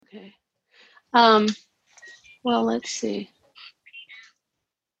Okay. Well, let's see.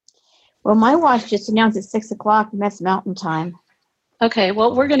 Well, my watch just announced at 6 o'clock, and that's Mountain Time. Okay.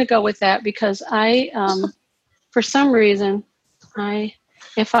 Well, we're going to go with that because for some reason,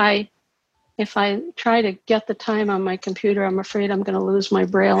 if I try to get the time on my computer, I'm afraid I'm going to lose my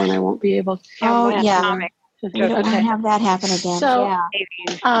braille and I won't be able to. Oh, yeah. We don't want to have that happen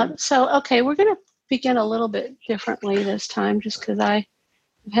again. So, okay, we're going to begin a little bit differently this time just because I've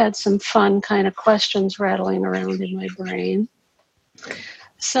had some fun kind of questions rattling around in my brain.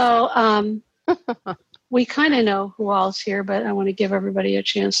 So we kind of know who all's here, but I want to give everybody a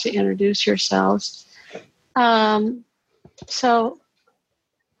chance to introduce yourselves. So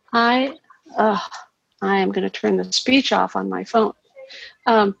I am going to turn the speech off on my phone.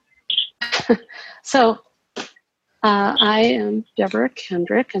 I am Deborah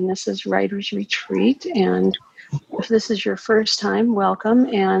Kendrick, and this is Writer's Retreat. And if this is your first time, welcome.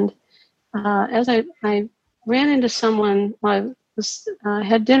 And as I ran into someone, I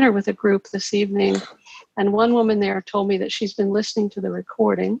had dinner with a group this evening, and one woman there told me that she's been listening to the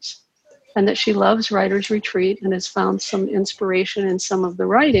recordings and that she loves Writer's Retreat and has found some inspiration in some of the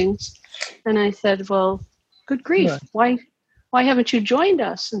writings. And I said, well, good grief, why haven't you joined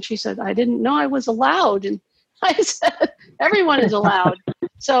us? And she said, I didn't know I was allowed. And I said, everyone is allowed.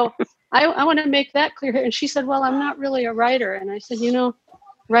 So I want to make that clear here. And she said, well, I'm not really a writer. And I said,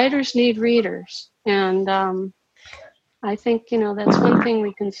 writers need readers. And I think, that's one thing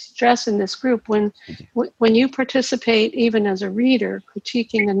we can stress in this group. When you participate, even as a reader,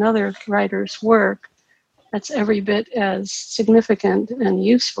 critiquing another writer's work, that's every bit as significant and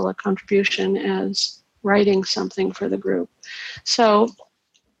useful a contribution as writing something for the group. So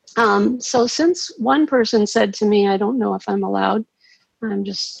since one person said to me, I don't know if I'm allowed, I'm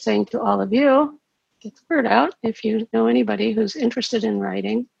just saying to all of you, get the word out. If you know anybody who's interested in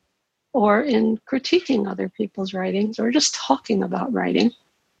writing or in critiquing other people's writings or just talking about writing,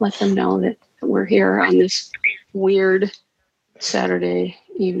 let them know that we're here on this weird Saturday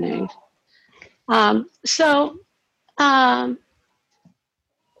evening.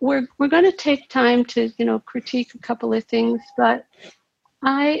 We're going to take time to, critique a couple of things, but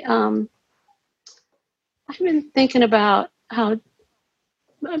I've been thinking about how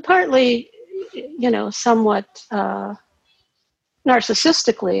partly, somewhat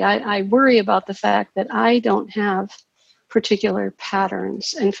narcissistically, I worry about the fact that I don't have particular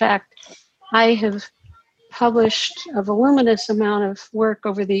patterns. In fact, I have published a voluminous amount of work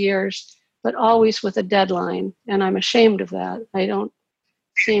over the years, but always with a deadline, and I'm ashamed of that. I don't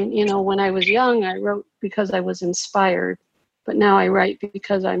seem, when I was young, I wrote because I was inspired, but now I write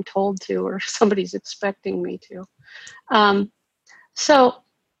because I'm told to or somebody's expecting me to.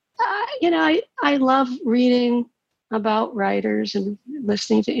 I love reading about writers and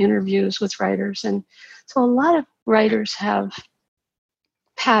listening to interviews with writers. And so a lot of writers have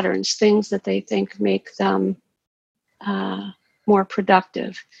patterns, things that they think make them more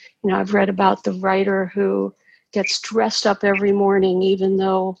productive. I've read about the writer who gets dressed up every morning, even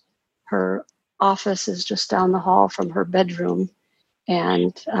though her office is just down the hall from her bedroom,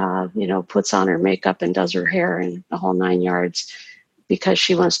 and, puts on her makeup and does her hair and the whole 9 yards because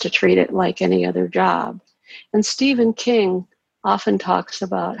she wants to treat it like any other job. And Stephen King often talks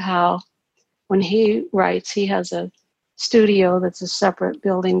about how when he writes, he has a studio that's a separate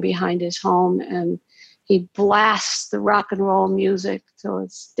building behind his home, and he blasts the rock and roll music till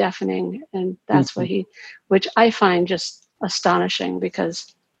it's deafening. And that's which I find just astonishing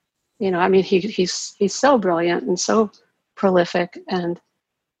because, he's so brilliant and so prolific. And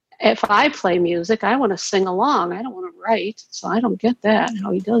if I play music, I want to sing along. I don't want to write. So I don't get that, how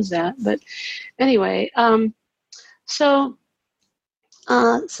he does that. But anyway, so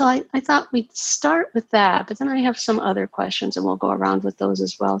I thought we'd start with that, but then I have some other questions and we'll go around with those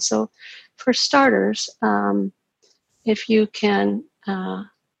as well. So for starters, if you can, and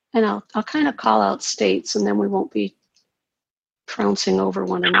I'll kind of call out states and then we won't be trouncing over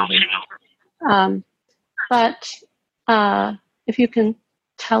one another. But if you can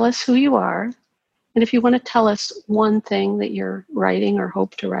tell us who you are, and if you want to tell us one thing that you're writing or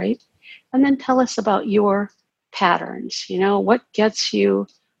hope to write, and then tell us about your patterns. What gets you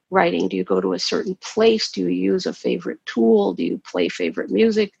writing? Do you go to a certain place? Do you use a favorite tool? Do you play favorite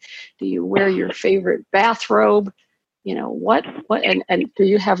music? Do you wear your favorite bathrobe? What and do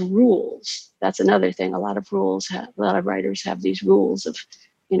you have rules? That's another thing. A lot of writers have these rules of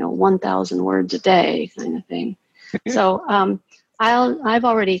 1,000 words a day kind of thing. So I've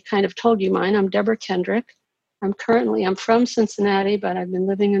already kind of told you mine. I'm Deborah Kendrick. I'm from Cincinnati, but I've been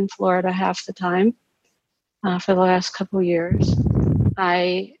living in Florida half the time for the last couple of years.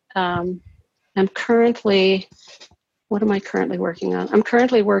 I am currently, what am I currently working on? I'm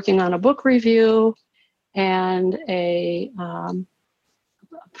currently working on a book review and a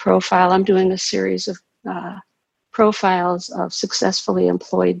profile. I'm doing a series of profiles of successfully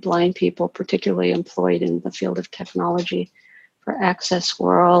employed blind people, particularly employed in the field of technology for Access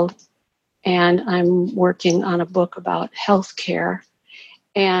World. And I'm working on a book about healthcare.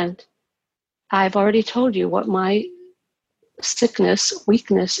 And I've already told you what my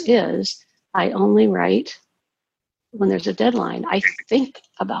weakness is. I only write when there's a deadline. I think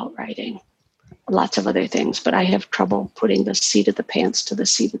about writing lots of other things, but I have trouble putting the seat of the pants to the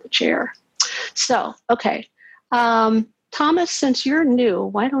seat of the chair. So, okay. Thomas, since you're new,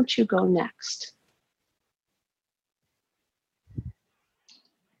 why don't you go next?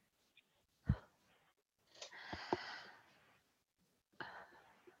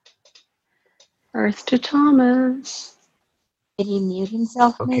 Earth to Thomas. Did he mute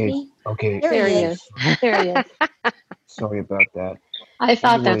himself, maybe? Okay. There he is. There he is. Sorry about that. I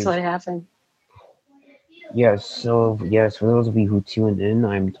thought that's Anyways, what happened. yes, for those of you who tuned in,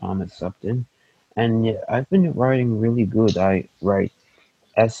 I'm Thomas Upton, and I've been writing really good. I write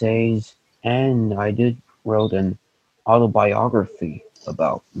essays, and wrote an autobiography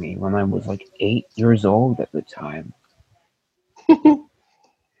about me when I was like 8 years old at the time.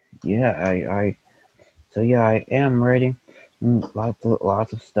 Yeah, I am writing lots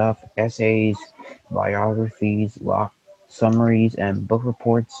of stuff, essays, biographies, summaries, and book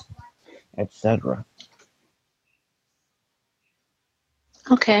reports, etc.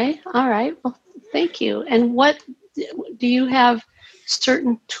 Okay. All right. Well, thank you. And what do you have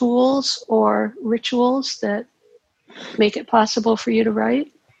certain tools or rituals that make it possible for you to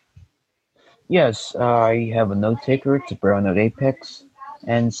write? Yes, I have a note taker. It's a Brown Note Apex,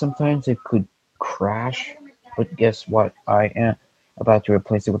 and sometimes it could crash. But guess what? I am about to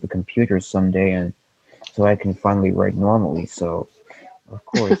replace it with a computer someday, and so I can finally write normally. So, of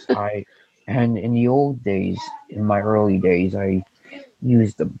course, and in the old days, in my early days, I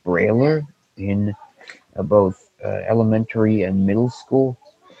used a brailler in both elementary and middle school,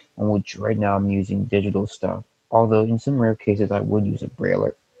 on which right now I'm using digital stuff. Although in some rare cases, I would use a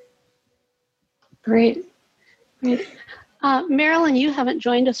brailler. Great. Great. Marilyn, you haven't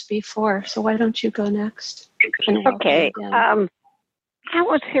joined us before, so why don't you go next? Okay. I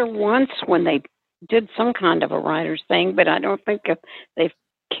was here once when they did some kind of a writer's thing, but I don't think they've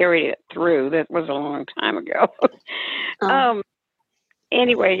carried it through. That was a long time ago.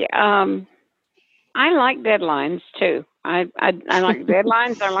 Anyway, I like deadlines too. I like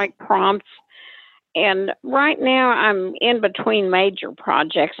deadlines. I like prompts. And right now I'm in between major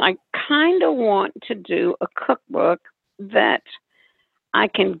projects. I kind of want to do a cookbook that I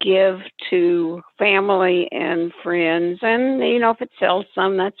can give to family and friends. And, you know, if it sells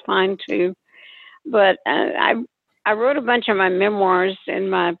some, that's fine too. But I wrote a bunch of my memoirs in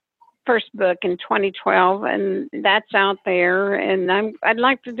my first book in 2012, and that's out there. And I'd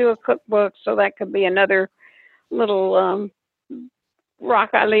like to do a cookbook, so that could be another little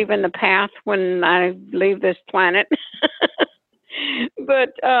rock I leave in the path when I leave this planet.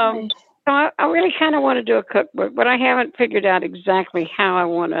 But so I really kind of want to do a cookbook, but I haven't figured out exactly how I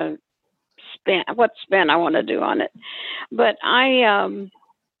want to what spin I want to do on it. But I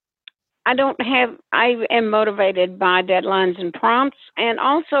am motivated by deadlines and prompts, and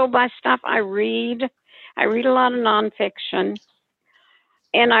also by stuff I read. I read a lot of nonfiction,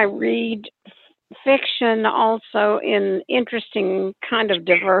 and I read fiction also in interesting kind of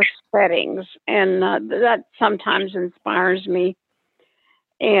diverse settings, and that sometimes inspires me.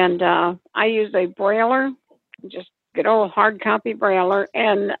 And I use a brailler, just good old hard copy brailler,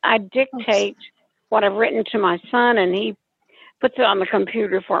 and I dictate what I've written to my son, and he puts it on the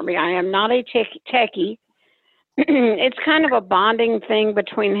computer for me. I am not a techie. It's kind of a bonding thing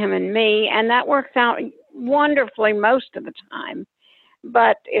between him and me, and that works out wonderfully most of the time.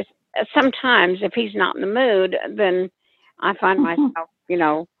 But sometimes if he's not in the mood, then I find myself, you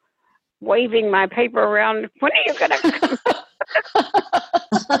know, waving my paper around. When are you going to come?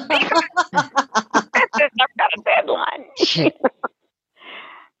 I've got a deadline.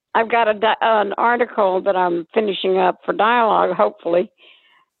 I've got an article that I'm finishing up for Dialogue, hopefully.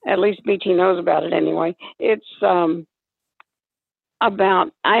 At least BT knows about it anyway. It's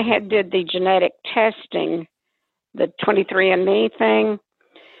about, did the genetic testing, the 23andMe thing,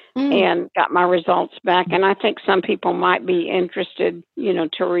 and got my results back. And I think some people might be interested, you know,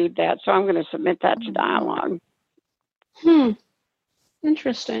 to read that. So I'm going to submit that to Dialogue.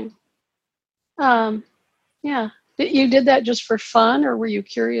 Interesting. Yeah. You did that just for fun, or were you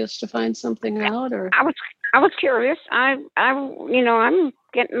curious to find something out? Or I was curious. You know, I'm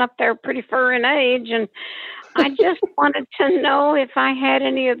getting up there pretty far in age, and I just wanted to know if I had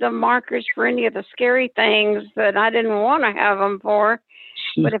any of the markers for any of the scary things that I didn't want to have them for.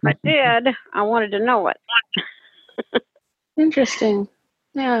 But if I did, I wanted to know it. Interesting.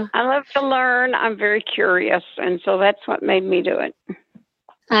 Yeah. I love to learn. I'm very curious, and so that's what made me do it.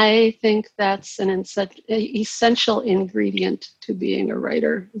 I think that's an essential ingredient to being a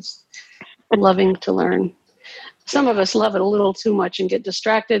writer, is loving to learn. Some of us love it a little too much and get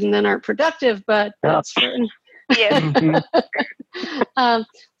distracted and then aren't productive, but that's for... Yes.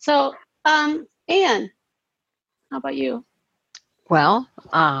 Anne, how about you? Well,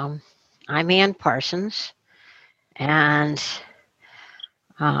 I'm Ann Parsons, and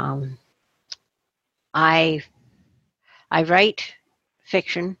I write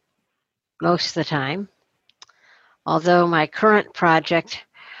fiction most of the time. Although my current project,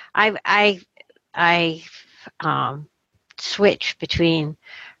 I switch between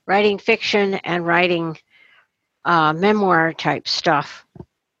writing fiction and writing memoir type stuff.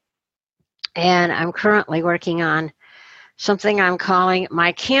 And I'm currently working on something I'm calling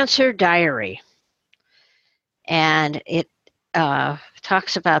my Cancer Diary. And it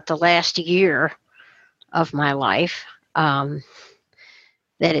talks about the last year of my life. That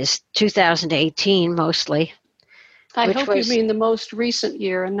is 2018 mostly. I hope you mean the most recent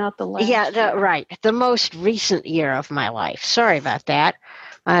year and not the last. Yeah, right. The most recent year of my life. Sorry about that.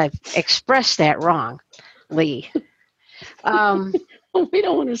 I expressed that wrong, Lee. We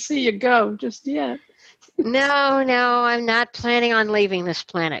don't want to see you go just yet. No, I'm not planning on leaving this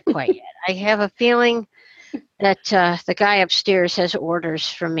planet quite yet. I have a feeling that the guy upstairs has orders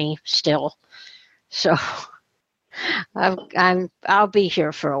from me still. So I'll be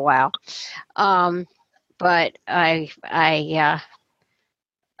here for a while. But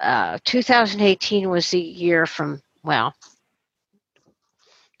 2018 was the year from, well,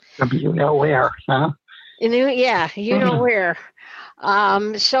 you know where, huh? You know where.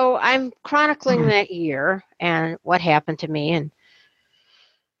 So I'm chronicling that year and what happened to me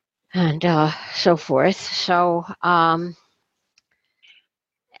and so forth. So other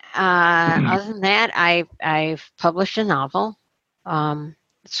than that, I've published a novel.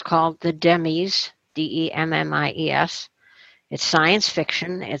 It's called The Demies, Demmies. It's science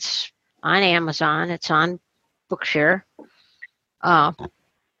fiction. It's on Amazon. It's on Bookshare.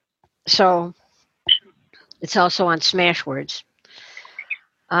 So it's also on Smashwords.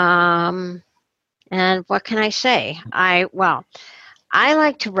 And what can I say? I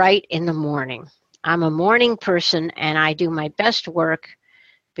like to write in the morning. I'm a morning person, and I do my best work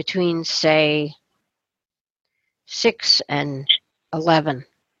between, say, 6 and 11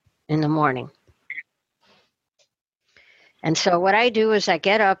 in the morning. And so what I do is I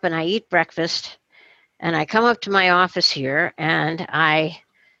get up and I eat breakfast, and I come up to my office here, and I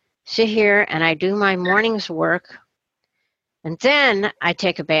sit here and I do my morning's work, and then I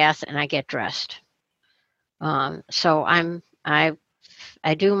take a bath and I get dressed. So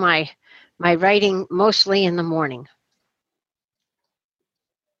I do my writing mostly in the morning.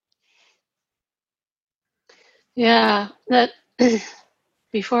 Yeah, that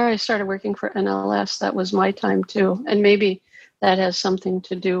before I started working for NLS, that was my time too. And maybe that has something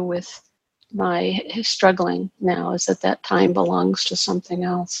to do with my struggling now, is that time belongs to something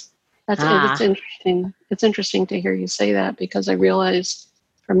else. It's interesting. It's interesting to hear you say that, because I realized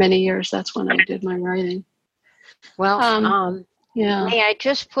for many years that's when I did my writing. Well, yeah. May I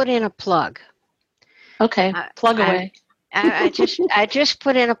just put in a plug? Okay, plug away. I just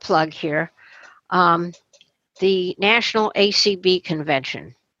put in a plug here. The National ACB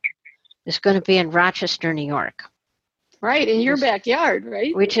Convention is going to be in Rochester, New York. Right, in your backyard,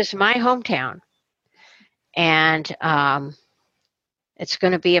 right? Which is my hometown. And it's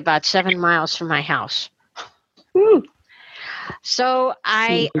going to be about 7 miles from my house. Ooh. So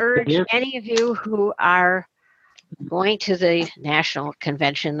I urge any of you who are going to the National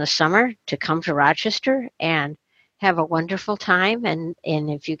Convention this summer to come to Rochester and have a wonderful time. And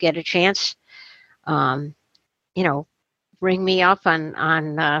if you get a chance, ring me up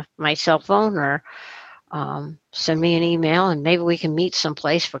on my cell phone, or send me an email, and maybe we can meet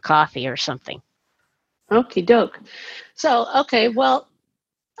someplace for coffee or something. Okie doke. So, okay, well,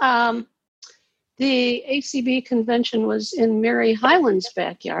 the ACB convention was in Mary Hyland's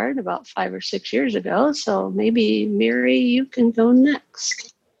backyard about 5 or 6 years ago. So maybe, Mary, you can go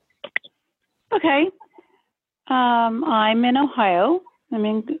next. Okay. I'm in Ohio.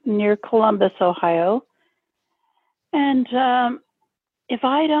 I'm near Columbus, Ohio. And if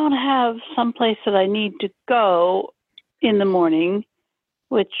I don't have someplace that I need to go in the morning,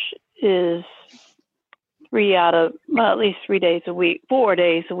 which is at least 3 days a week, 4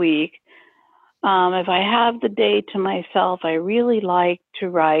 days a week. If I have the day to myself, I really like to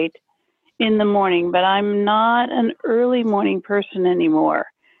write in the morning, but I'm not an early morning person anymore.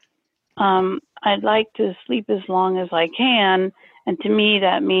 I'd like to sleep as long as I can, and to me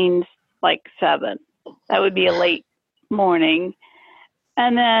that means like 7. That would be a late morning.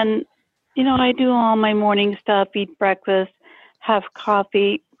 And then, I do all my morning stuff, eat breakfast, have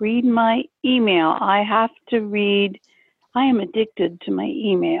coffee, read my email. I have to read. I am addicted to my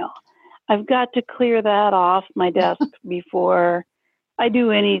email. I've got to clear that off my desk before I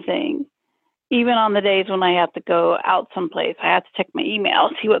do anything. Even on the days when I have to go out someplace, I have to check my email,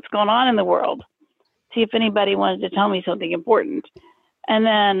 see what's going on in the world, see if anybody wanted to tell me something important. And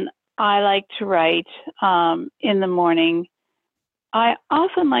then I like to write in the morning. I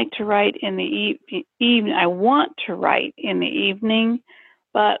often like to write in the evening. I want to write in the evening,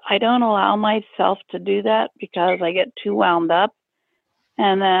 but I don't allow myself to do that because I get too wound up,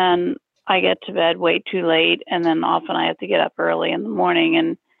 and then I get to bed way too late, and then often I have to get up early in the morning,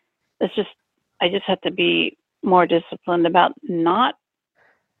 and I just have to be more disciplined about not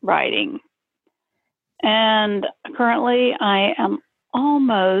writing. And currently I am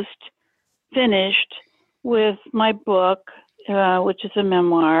almost finished with my book, which is a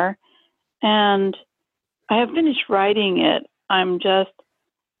memoir, and I have finished writing it. I'm just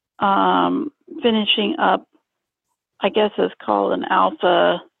finishing up, I guess it's called an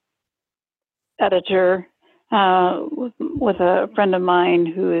alpha editor, with a friend of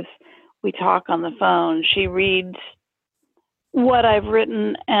mine we talk on the phone. She reads what I've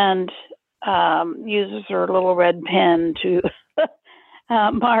written and uses her little red pen to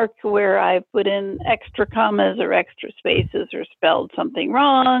mark where I put in extra commas or extra spaces or spelled something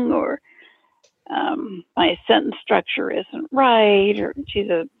wrong, or my sentence structure isn't right, or she's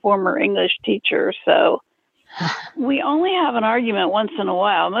a former English teacher, so we only have an argument once in a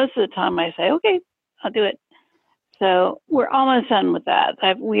while. Most of the time I say, okay, I'll do it. So we're almost done with that.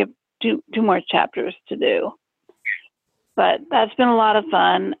 We have two more chapters to do. But that's been a lot of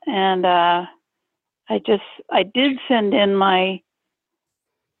fun. And I did send in my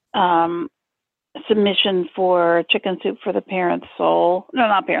submission for Chicken Soup for the Parent Soul. No,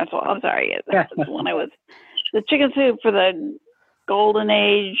 not Parent Soul. I'm sorry. That's when the Chicken Soup for the Golden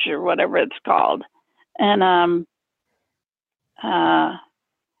Age, or whatever it's called. And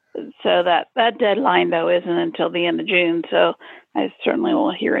so that deadline, though, isn't until the end of June. So I certainly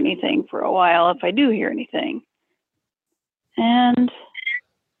won't hear anything for a while, if I do hear anything. And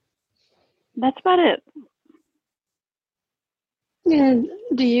that's about it. And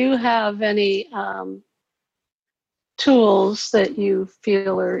do you have any tools that you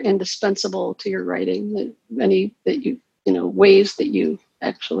feel are indispensable to your writing? Any that ways that you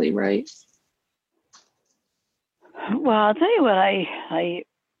actually write? Well, I'll tell you what I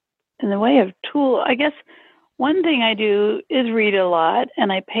in the way of tool, I guess one thing I do is read a lot,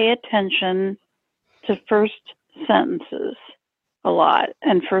 and I pay attention to first sentences a lot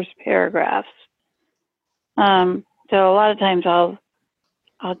and first paragraphs. So a lot of times I'll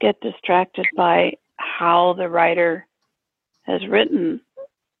get distracted by how the writer has written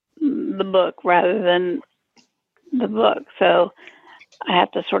the book rather than the book. So I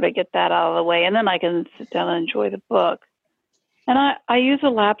have to sort of get that out of the way, and then I can sit down and enjoy the book. And I use a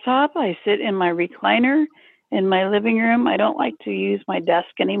laptop. I sit in my recliner in my living room. I don't like to use my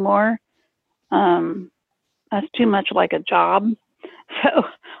desk anymore. That's too much like a job. So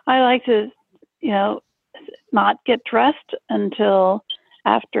I like to, not get dressed until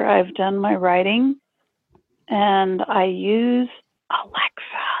after I've done my writing. And I use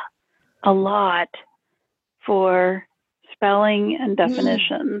Alexa a lot for spelling and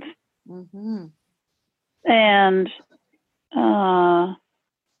definitions. Mm-hmm. And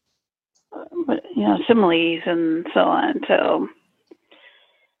similes and so on. So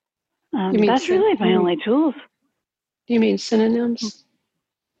that's really my only tools. Do you mean synonyms?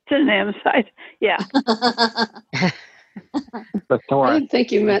 Synonyms, yeah. I didn't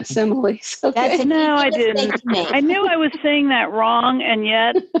think you meant similes. Okay. No, I didn't. I knew I was saying that wrong, and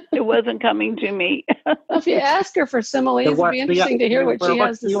yet it wasn't coming to me. Well, if you ask her for similes, it'd be interesting to hear what she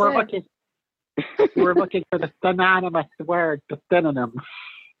has to say. You were looking for the synonymous word, the synonym.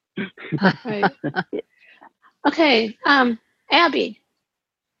 Right. Okay, Abby.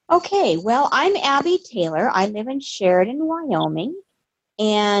 Okay, well, I'm Abby Taylor. I live in Sheridan, Wyoming,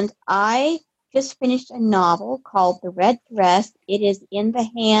 and I just finished a novel called The Red Dress. It is in the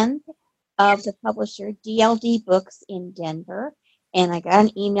hands of the publisher DLD Books in Denver, and I got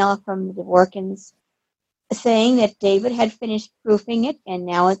an email from the Dworkins saying that David had finished proofing it, and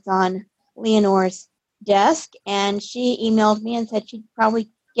now it's on Leonore's desk, and she emailed me and said she'd probably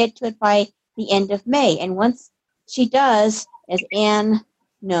get to it by the end of May. And once she does, as Anne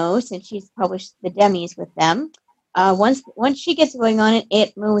knows, since she's published the demis with them, once she gets going on it,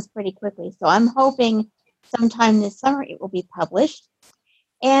 it moves pretty quickly. So I'm hoping sometime this summer it will be published.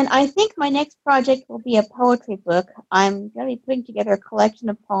 And I think my next project will be a poetry book. I'm going to be putting together a collection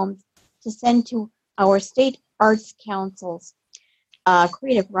of poems to send to our state arts council's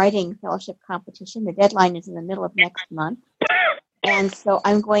creative writing fellowship competition. The deadline is in the middle of next month. And so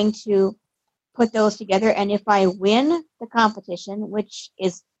I'm going to put those together. And if I win the competition, which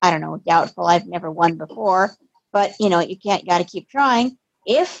is, I don't know, doubtful, I've never won before, but you got to keep trying.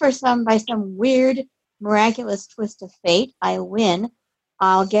 If by some weird, miraculous twist of fate, I win,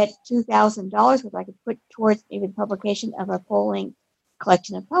 I'll get $2,000, which I could put towards maybe the publication of a full-length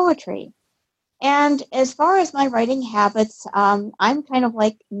collection of poetry. And as far as my writing habits, I'm kind of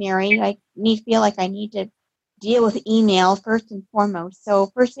like Mary. I feel like I need to deal with email first and foremost.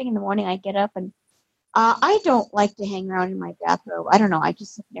 So first thing in the morning, I get up and I don't like to hang around in my bathrobe. I don't know. I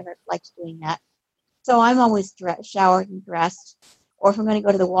just have never liked doing that. So I'm always showered and dressed. Or if I'm going to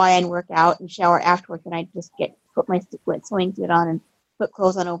go to the Y and work out and shower afterwards, then I just put my sewing suit on and put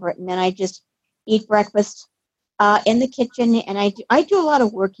clothes on over it, and then I just eat breakfast in the kitchen. And I do a lot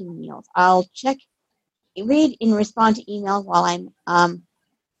of working meals. I'll read and respond to email while I'm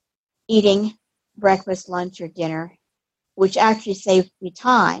eating breakfast, lunch, or dinner, which actually saves me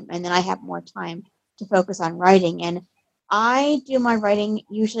time, and then I have more time to focus on writing. And I do my writing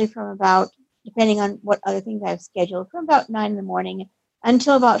usually from about, depending on what other things I've scheduled, from about 9 in the morning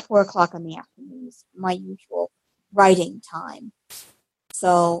until about 4 o'clock in the afternoon is my usual writing time.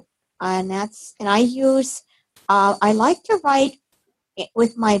 So, I like to write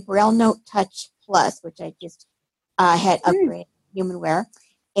with my Braille Note Touch Plus, which I just had upgraded Humanware.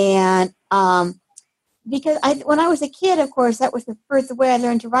 And because when I was a kid, of course, that was the way I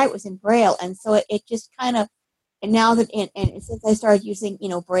learned to write was in Braille. And so it just kind of, and now that, and since I started using,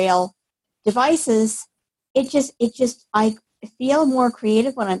 Braille devices, I feel more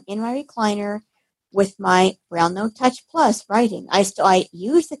creative when I'm in my recliner with my Braille Note Touch Plus writing. I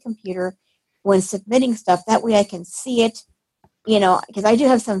use the computer when submitting stuff. That way I can see it, because I do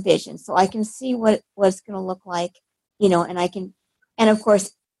have some vision, so I can see what it's going to look like, and I can, and of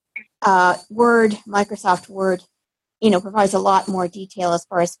course, Microsoft Word, provides a lot more detail as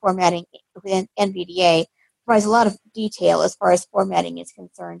far as formatting within NVDA, provides a lot of detail as far as formatting is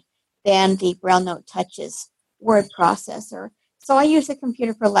concerned than the Braille Note Touch's word processor. So I use the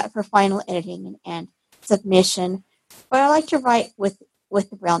computer for final editing and submission, but I like to write with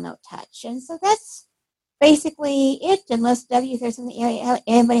the Braille Note Touch. And so that's basically it, unless, Debbie, if there's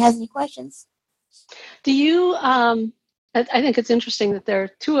anybody has any questions. Do you, I think it's interesting that there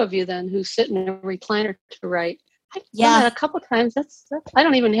are two of you then who sit in a recliner to write. I've done that a couple of times. That's I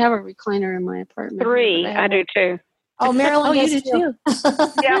don't even have a recliner in my apartment. 3, I do too. Oh, Marilyn does you do too.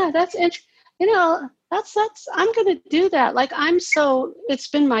 Yeah, that's interesting. That's I'm going to do that. Like it's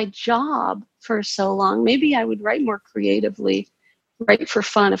been my job for so long. Maybe I would write more creatively, write for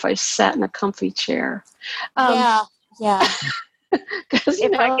fun if I sat in a comfy chair. Yeah.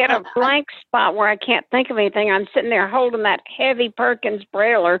 If I get a blank spot where I can't think of anything, I'm sitting there holding that heavy Perkins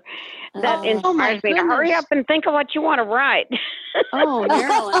Brailler that inspires me to hurry up and think of what you want to write. Oh,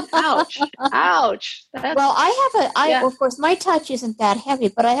 Marilyn, ouch. Of course, my touch isn't that heavy,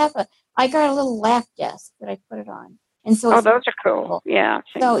 but I got a little lap desk that I put it on. And so those are cool. Yeah.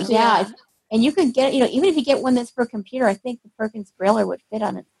 So, and you can get, even if you get one that's for a computer, I think the Perkins Brailler would fit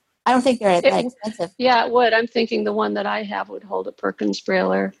on it. I don't think they're that expensive. Yeah, it would. I'm thinking the one that I have would hold a Perkins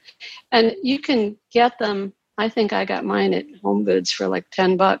Brailler. And you can get them. I think I got mine at Home Goods for like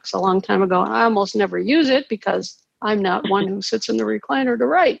 $10 a long time ago. And I almost never use it because I'm not one who sits in the recliner to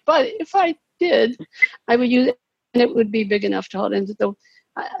write. But if I did, I would use it, and it would be big enough to hold. And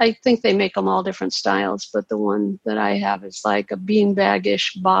I think they make them all different styles, but the one that I have is like a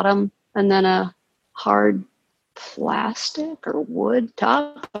beanbag-ish bottom and then a hard plastic or wood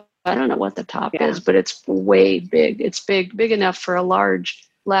top. I don't know what the top is, but it's way big. It's big enough for a large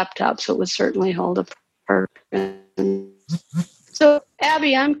laptop, so it would certainly hold a Perkins. So,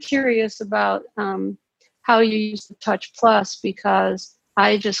 Abby, I'm curious about how you use the Touch Plus, because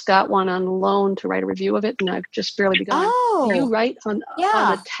I just got one on loan to write a review of it, and I've just barely begun. Do you write on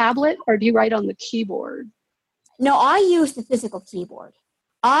a tablet, or do you write on the keyboard? No, I use the physical keyboard.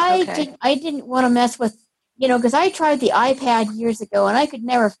 I didn't want to mess with, because I tried the iPad years ago, and I could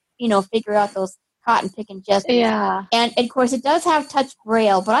never, figure out those cotton picking gestures. Yeah. And of course, it does have touch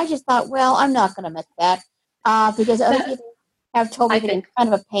Braille, but I just thought, well, I'm not going to mess that because other people have told me that it's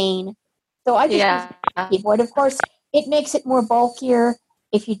kind of a pain. So I just use Yeah. the keyboard. Of course, it makes it more bulkier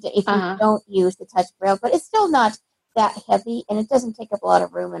if you don't use the touch braille, but it's still not that heavy, and it doesn't take up a lot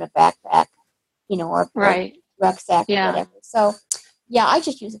of room in a backpack, or Right. rucksack or Yeah. whatever. So, yeah, I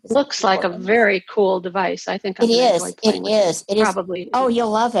just use it. As Looks like a very cool device. I think I'm It going to is. enjoy playing with it. It is. Probably. Oh, you'll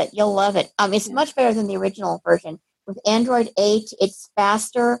love it. You'll love it. It's much better than the original version. With Android 8, it's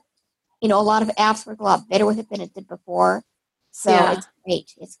faster. A lot of apps work a lot better with it than it did before. So it's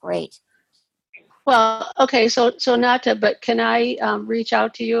great. It's great. Well, okay. So not to, but can I reach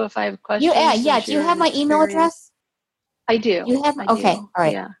out to you if I have questions? Do you have my email address? I do. You have? Okay. All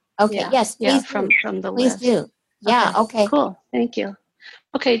right. Yeah. Okay. Yeah. Yes. Please. Yeah. From the please list. do. Yeah. Okay. Cool. Thank you.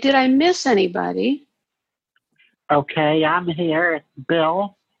 Okay. Did I miss anybody? Okay, I'm here. It's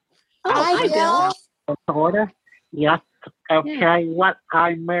Bill. Oh, hi, Bill. Florida. Yes. Okay, Yeah. what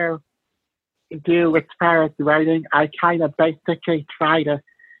I may do as far as writing, I kind of basically try to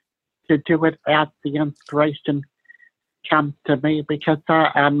do it as the inspiration comes to me, because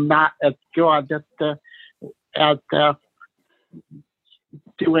I'm not as good at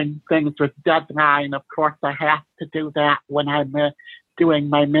doing things with deadline. Of course, I have to do that when I'm doing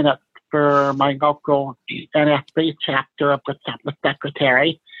my minutes for my local NSB chapter of the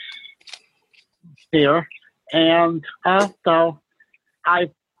secretary here. And also,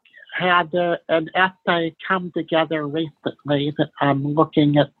 I've had an essay come together recently that I'm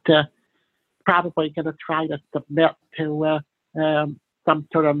looking at probably going to try to submit to some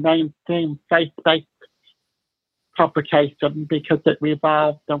sort of mainstream faith-based publication, because it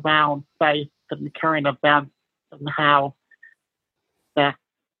revolves around faith and current events and how that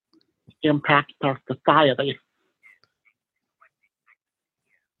impacts our society.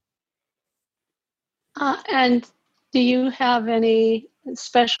 And do you have any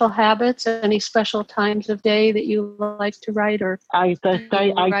special habits, any special times of day that you like to write, or As I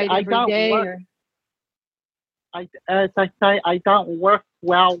say, I don't work. As I say, I don't work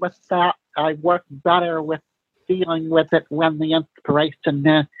well with that. I work better with dealing with it when the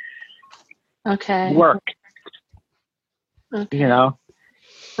inspiration works. Okay.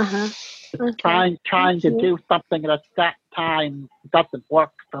 Trying to do something at a set time doesn't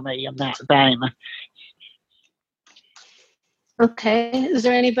work for me in that vein. Okay. Is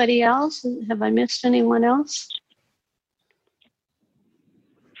there anybody else? Have I missed anyone else?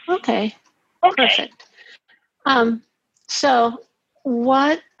 Okay. Perfect. So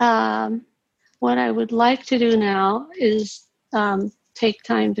what I would like to do now is take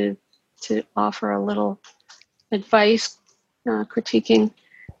time to offer a little advice, critiquing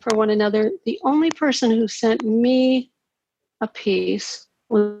for one another. The only person who sent me a piece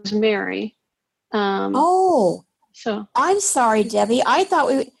was Mary. So I'm sorry, Debbie. I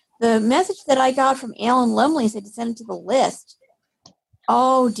thought the message that I got from Alan Lumley said to send it to the list.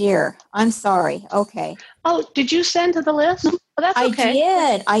 Oh dear, I'm sorry. Okay. Oh, did you send to the list? Oh, that's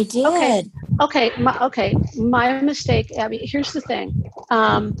okay. I did. Okay. My mistake, Abby. Here's the thing.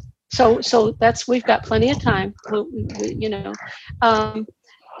 So we've got plenty of time.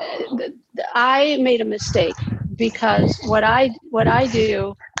 I made a mistake, because what I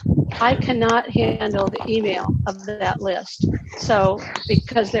do, I cannot handle the email of that list. So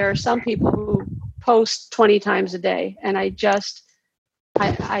because there are some people who post 20 times a day, and I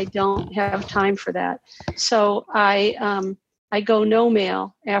don't have time for that. So I go no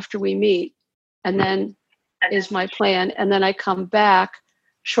mail after we meet, and then is my plan. And then I come back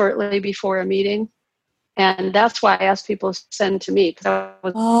shortly before a meeting. And that's why I asked people to send to me, because I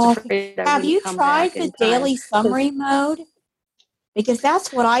was afraid I Have you wouldn't come tried back in the daily time. summary mode? Because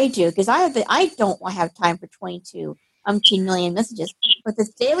that's what I do. Because I don't have time for 22 million messages. But this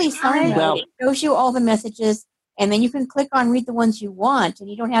daily summary mode shows you all the messages, and then you can click on read the ones you want, and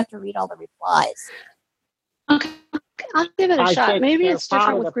you don't have to read all the replies. Okay, I'll give it a shot. Maybe it's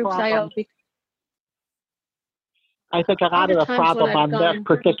different with Groups.io. I think a lot of the problem on this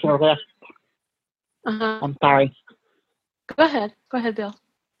particular list. I'm sorry. Go ahead, Bill.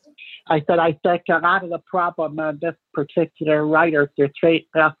 I think a lot of the problem on this particular writer's retreat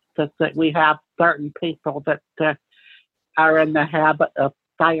list is that we have certain people that are in the habit of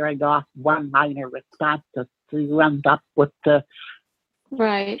firing off one-liner responses. So you end up with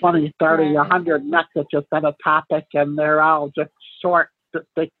 20, 30, 100 messages on a topic, and they're all just short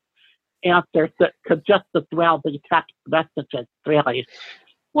answers that could just as well be text messages, really.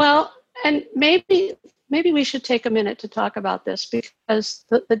 Well, and maybe we should take a minute to talk about this, because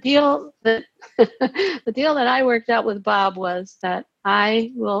the deal that the deal that I worked out with Bob was that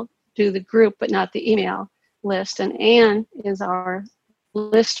I will do the group but not the email list, and Anne is our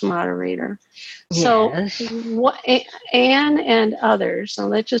list moderator. So Yes. what Anne and others, so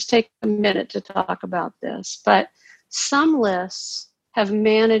let's just take a minute to talk about this, but some lists have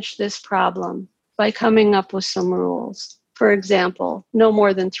managed this problem by coming up with some rules. For example, no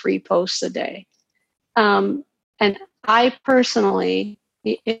more than 3 posts a day. And I personally,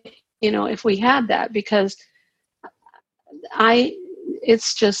 if we had that, because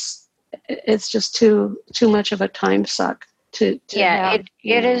it's just too much of a time suck to Yeah, have.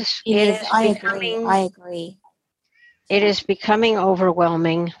 it is I becoming agree. it is becoming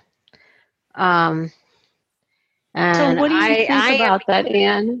overwhelming. Um, and So what do you think about that,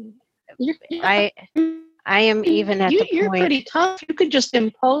 Anne? I am even at the You're point. pretty tough. You could just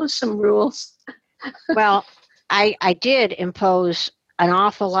impose some rules. Well, I did impose an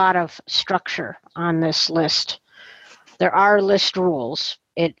awful lot of structure on this list. There are list rules.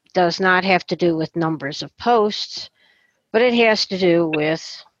 It does not have to do with numbers of posts, but it has to do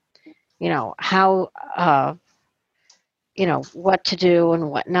with, how, what to do and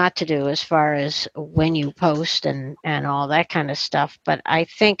what not to do as far as when you post and all that kind of stuff. But I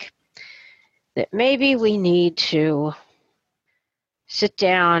think that maybe we need to sit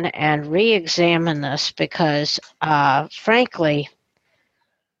down and re-examine this because, frankly,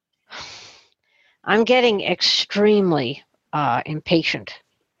 I'm getting extremely impatient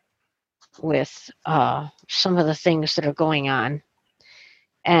with some of the things that are going on.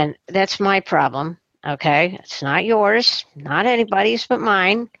 And that's my problem, okay? It's not yours, not anybody's but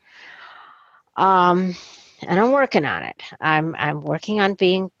mine. And I'm working on it. I'm working on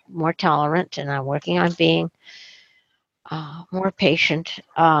being more tolerant, and I'm working on being more patient.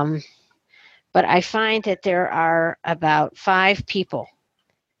 But I find that there are about 5 people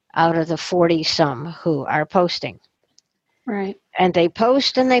out of the 40 some who are posting. Right. And they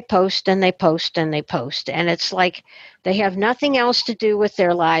post and they post and they post and they post. And it's like they have nothing else to do with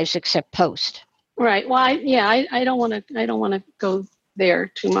their lives except post. Right. Well, I don't want to go there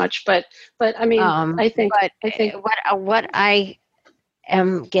too much, but I mean, I think what I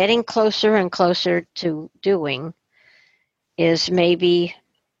am getting closer and closer to doing is maybe,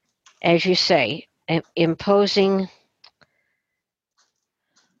 as you say, imposing.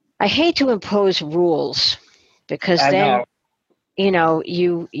 I hate to impose rules because then,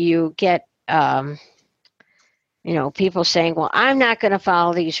 you get, people saying, well, I'm not going to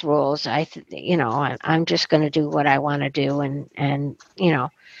follow these rules. I'm just going to do what I want to do. And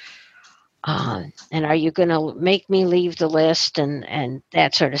are you going to make me leave the list and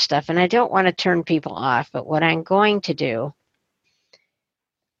that sort of stuff? And I don't want to turn people off, but what I'm going to do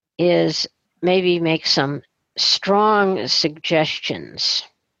is maybe make some strong suggestions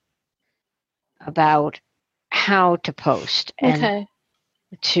about how to post and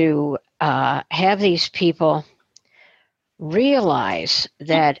to have these people realize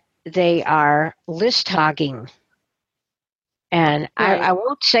that they are list hogging. And Right. I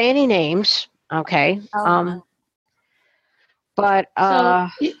won't say any names, okay? But well,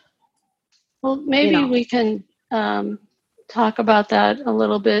 maybe know. we can talk about that a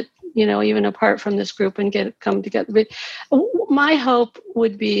little bit, even apart from this group and come together. But my hope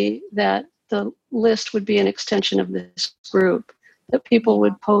would be that the list would be an extension of this group, that people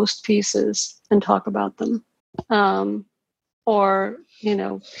would post pieces and talk about them, or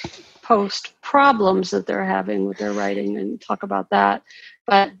post problems that they're having with their writing and talk about that.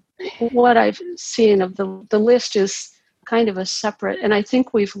 But what I've seen of the list is kind of a separate, and I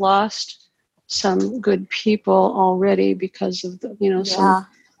think we've lost some good people already because of the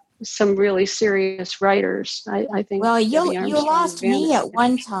some really serious writers. I think. Well, you lost me at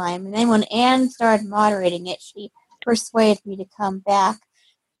one time, and then when Anne started moderating it, she persuaded me to come back.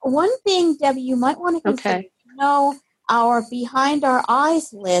 One thing, Debbie, you might want to consider. Our Behind Our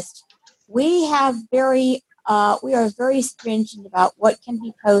Eyes list, we are very stringent about what can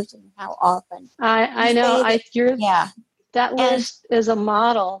be posted and how often. I know. That list is a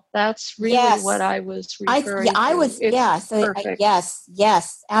model. That's really what I was referring to.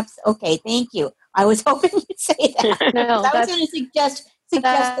 Yes. Okay, thank you. I was hoping you'd say that. No, I was going to suggest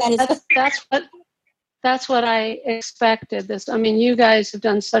that. That's what I expected. You guys have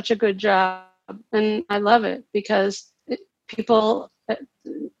done such a good job, and I love it because people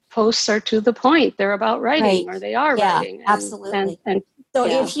posts are to the point. They're about writing, or they are writing. Absolutely. So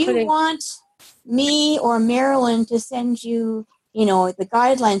if you want me or Marilyn to send you, the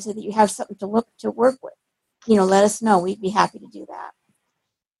guidelines so that you have something to work with, let us know. We'd be happy to do that.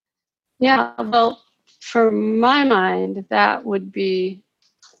 Yeah, well, for my mind, that would be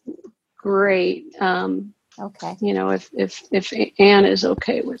great. Okay. If Anne is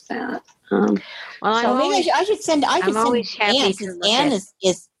okay with that. Well, So maybe I should send. I could I'm send it always to Anne happy to since look Anne at.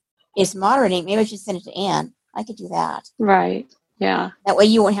 is moderating. Maybe I should send it to Anne. I could do that. Right. Yeah. That way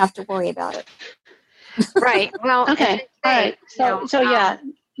you won't have to worry about it. Right. Well, Okay. All right. you So know, yeah.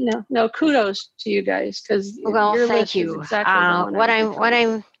 No. Kudos to you guys because well, your thank list is you. exactly the one. What I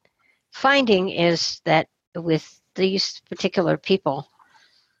I'm finding is that with these particular people,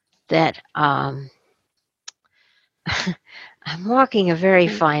 that I'm walking a very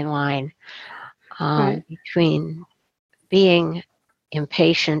fine line Right. between being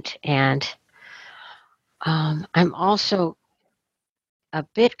impatient and I'm also a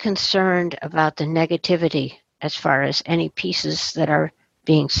bit concerned about the negativity as far as any pieces that are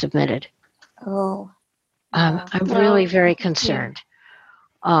being submitted. Oh. Yeah. I'm Well, really very yeah. concerned.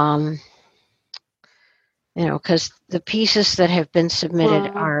 Because the pieces that have been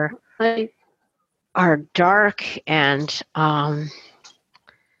submitted Well, are dark and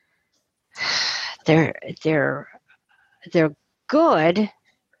they're good,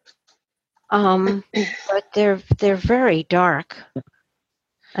 but they're very dark.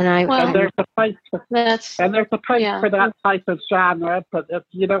 And And there's a place for, that's and there's a place yeah. for that type of genre, but if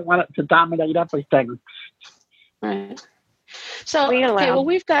you don't want it to dominate everything. Right. So We okay, allow well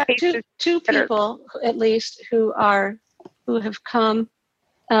we've got pieces two that are- people at least who have come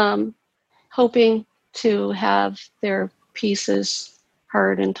hoping to have their pieces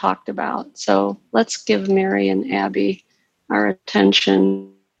heard and talked about. So let's give Mary and Abby our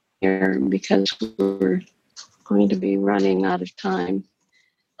attention here because we're going to be running out of time.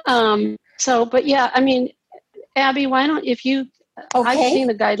 But yeah, I mean, Abby, why don't if you Okay. I've seen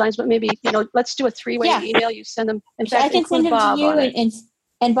the guidelines, but maybe let's do a three-way Yeah. email. You send them. In So fact, I can send include them Bob to you on it.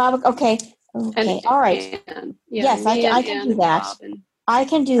 and Bob. Okay. Okay. All right. And, Yes, I can do that. I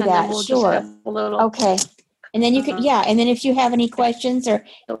can do and that. then we'll Sure. just have a little. Okay. And then you can, and then if you have any questions or,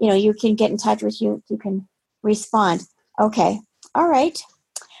 you can get in touch with you can respond. Okay. All right.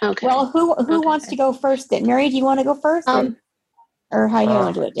 Okay. Well, who wants to go first then? Mary, do you want to go first? Or how do you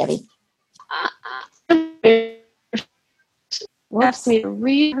want to do it, Debbie? Asked me to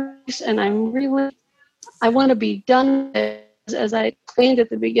read, and I want to be done as I explained at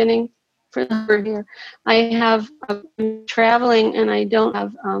the beginning for here. I'm traveling and I don't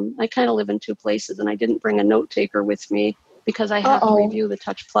have, I kind of live in two places and I didn't bring a note taker with me because I have to review the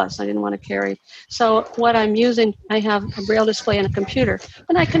Touch Plus. I didn't want to carry. So what I'm using, I have a braille display and a computer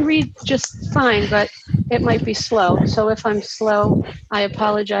and I can read just fine, but it might be slow. So if I'm slow, I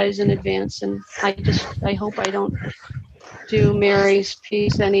apologize in advance and I hope I don't do Mary's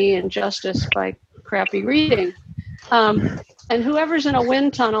piece any injustice by crappy reading. And whoever's in a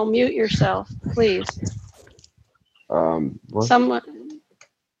wind tunnel, mute yourself, please. What? Someone,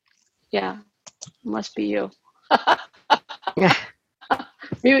 yeah, must be you.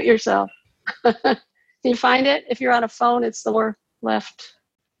 Mute yourself. Can you find it? If you're on a phone, it's the lower left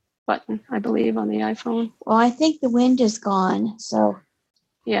button, I believe, on the iPhone. Well, I think the wind is gone, so.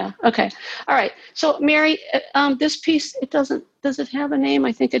 Yeah. Okay. All right. So, Mary, this piece, does it have a name?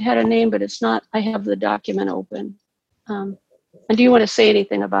 I think it had a name, but it's not. I have the document open. And do you want to say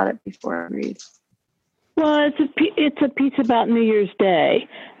anything about it before I read? Well, it's a piece about New Year's Day.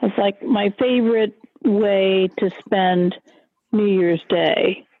 It's like my favorite way to spend New Year's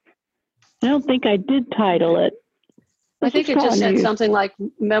Day. I don't think I did title it. I think it just said something like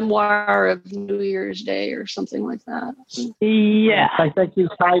Memoir of New Year's Day or something like that. Yeah. I think you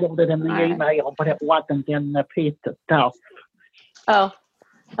titled it in the email, but it wasn't in the piece itself. Oh,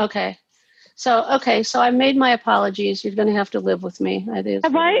 okay. So I made my apologies. You're going to have to live with me.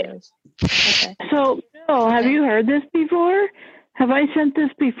 Have I? Okay. So, Bill, have you heard this before? Have I sent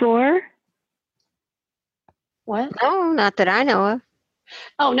this before? What? No, not that I know of.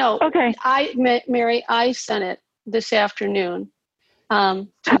 Oh, no. Okay. Mary, I sent it this afternoon to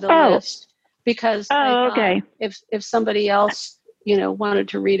the list because I thought if somebody else, wanted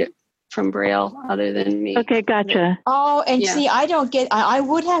to read it from Braille other than me. Okay, gotcha. Oh, and see, I don't get. I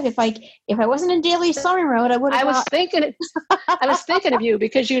would have if I wasn't in daily sewing mode. I would have. I was thinking of you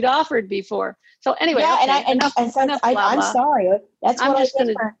because you'd offered before. So anyway, yeah, okay, I'm sorry.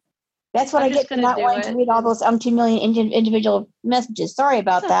 That's what I get for not wanting to read all those 2 million individual messages. Sorry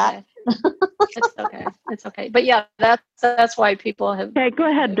about that. It's okay. But yeah, that's why people have. Okay, go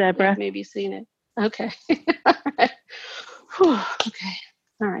ahead, Deborah. Maybe seen it. Okay. All right. Whew. Okay.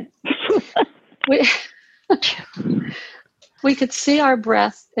 All right. We could see our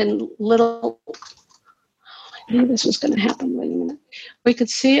breath in little. I knew this was going to happen. Wait a minute. We could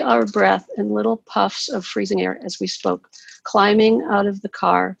see our breath in little puffs of freezing air as we spoke, climbing out of the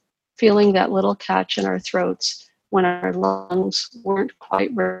car, feeling that little catch in our throats, when our lungs weren't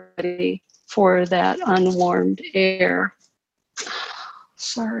quite ready for that unwarmed air.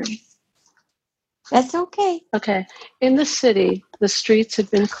 Sorry. That's okay. Okay. In the city, the streets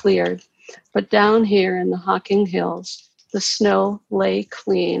had been cleared, but down here in the Hocking Hills, the snow lay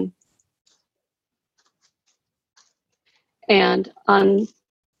clean and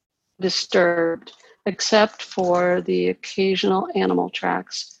undisturbed, except for the occasional animal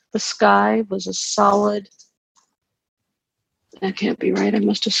tracks. The sky was a solid, that can't be right, I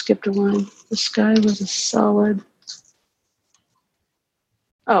must have skipped a line. The sky was a solid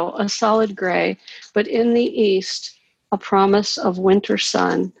gray, but in the east, a promise of winter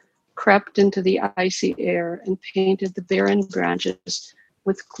sun crept into the icy air and painted the barren branches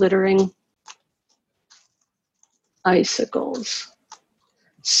with glittering icicles.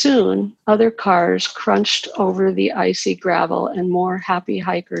 Soon, other cars crunched over the icy gravel and more happy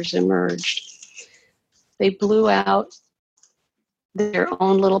hikers emerged. They blew out their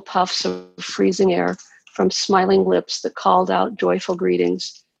own little puffs of freezing air from smiling lips that called out joyful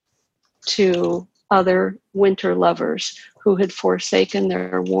greetings to other winter lovers who had forsaken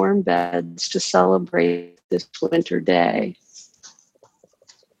their warm beds to celebrate this winter day.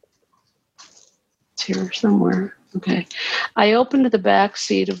 It's here somewhere. Okay. I opened the back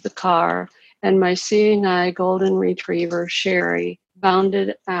seat of the car, and my seeing eye golden retriever, Sherry,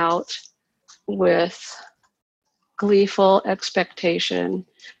 bounded out with gleeful expectation.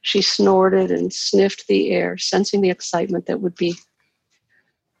 She snorted and sniffed the air, sensing the excitement that would be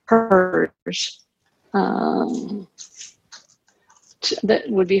hers. That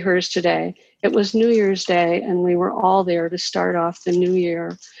would be hers today. It was New Year's Day, and we were all there to start off the new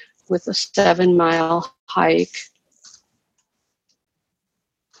year with a 7-mile hike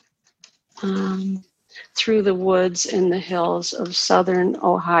through the woods in the hills of southern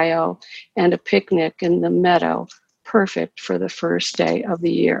Ohio and a picnic in the meadow, perfect for the first day of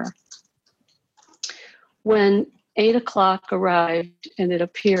the year. When 8 o'clock arrived and it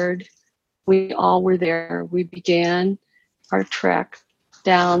appeared we all were there, we began our trek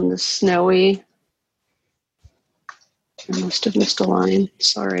down the snowy, I must have missed a line,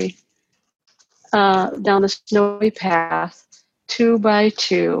 sorry, down the snowy path, 2 by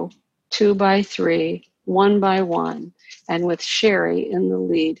 2, 2 by 3, 1 by 1, and with Sherry in the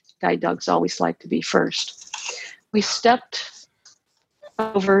lead. Guide dogs always like to be first. We stepped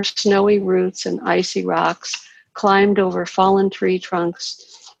over snowy roots and icy rocks, climbed over fallen tree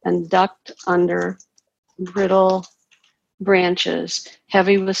trunks, and ducked under brittle branches,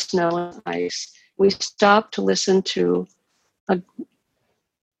 heavy with snow and ice. We stopped to listen to a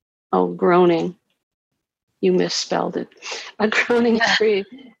groaning. You misspelled it. A groaning tree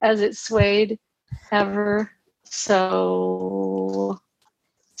as it swayed ever so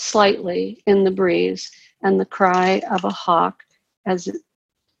slightly in the breeze, and the cry of a hawk as it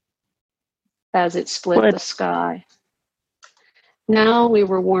split the sky. Now we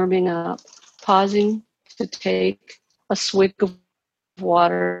were warming up, pausing to take a swig of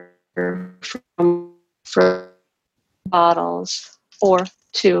water from bottles or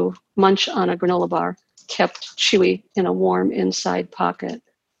to munch on a granola bar, kept chewy in a warm inside pocket.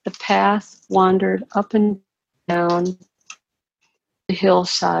 The path wandered up and down the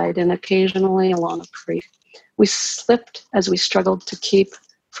hillside and occasionally along a creek. We slipped as we struggled to keep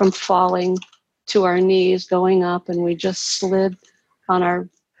from falling to our knees going up, and we just slid on our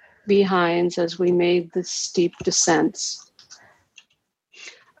behinds as we made the steep descents.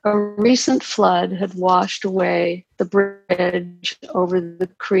 A recent flood had washed away the bridge over the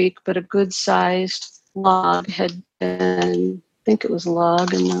creek, but a good-sized log had been, I think it was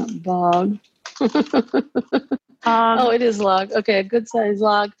log and not bog. It is log. Okay, a good-sized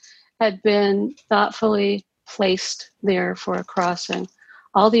log had been thoughtfully placed there for a crossing.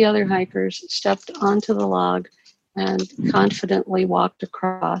 All the other hikers stepped onto the log and confidently walked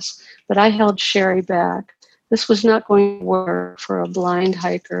across, but I held Sherry back. This was not going to work for a blind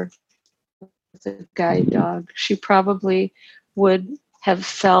hiker with a guide dog. She probably would have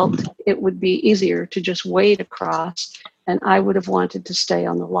felt it would be easier to just wade across, and I would have wanted to stay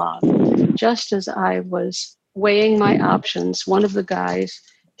on the log. Just as I was weighing my options, one of the guys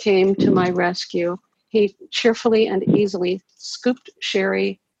came to my rescue. He cheerfully and easily scooped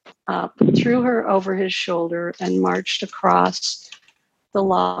Sherry up, threw her over his shoulder, and marched across the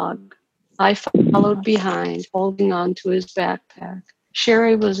log. I followed behind, holding on to his backpack.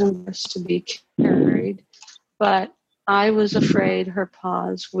 Sherry was embarrassed to be carried, but I was afraid her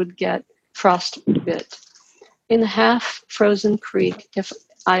paws would get frostbit. In the half-frozen creek, if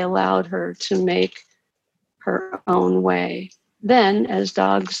I allowed her to make her own way, Then, as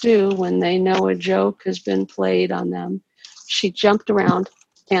dogs do when they know a joke has been played on them, she jumped around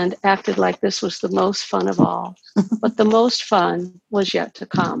and acted like this was the most fun of all. But the most fun was yet to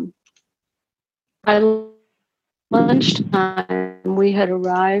come. By lunchtime, we had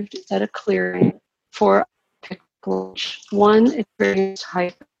arrived at a clearing for lunch. One experienced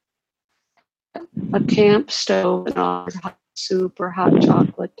hiker, a camp stove, and offered hot soup or hot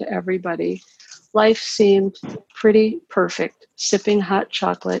chocolate to everybody. Life seemed pretty perfect, sipping hot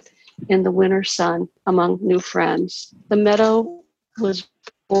chocolate in the winter sun among new friends. The meadow was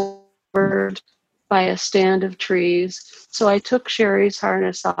bordered by a stand of trees, so I took Sherry's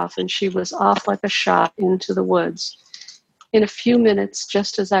harness off, and she was off like a shot into the woods. In a few minutes,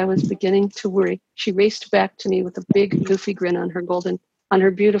 just as I was beginning to worry, she raced back to me with a big, goofy grin on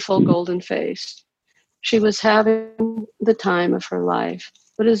her beautiful golden face. She was having the time of her life,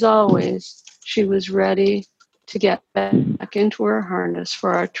 but as always, she was ready to get back into her harness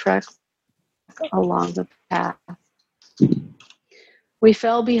for our trek along the path. We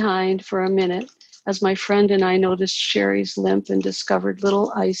fell behind for a minute as my friend and I noticed Sherry's limp and discovered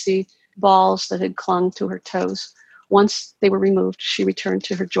little icy balls that had clung to her toes. Once they were removed, she returned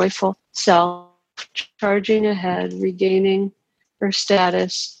to her joyful self, charging ahead, regaining her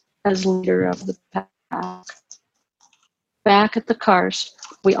status as leader of the pack. Back at the cars,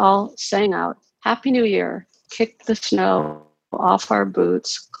 we all sang out, "Happy New Year," kicked the snow off our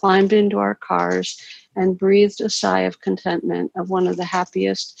boots, climbed into our cars, and breathed a sigh of contentment of one of the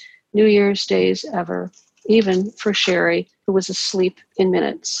happiest New Year's days ever, even for Sherry, who was asleep in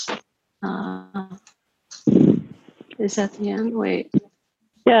minutes. Is that the end? Wait.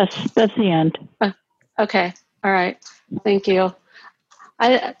 Yes, that's the end. Okay. All right. Thank you.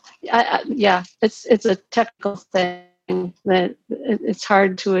 Yeah, it's a technical thing that it's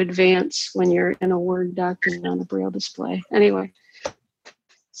hard to advance when you're in a Word document on a Braille display. Anyway,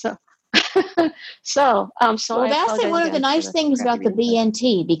 so Well, I that's one apologize of the again nice for things about the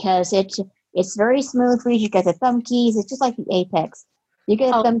BNT, because it's very smooth for you. You get the thumb keys. It's just like the Apex. You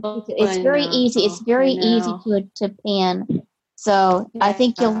get a thumb keys. It's very easy. It's very easy to pan. So I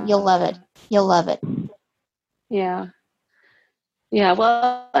think you'll love it. You'll love it. Yeah. Yeah.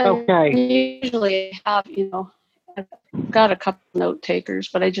 Well, Okay. I usually have, I've got a couple note takers,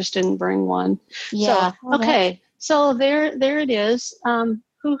 but I just didn't bring one. Yeah. So, okay. So there it is.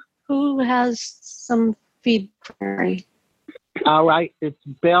 Who has some feedback? All right, it's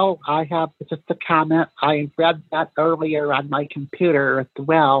Bill. I have just a comment. I read that earlier on my computer as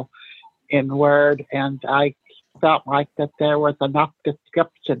well in Word, and I felt like that there was enough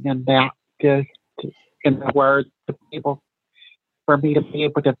description in that in the Word to be able for me to be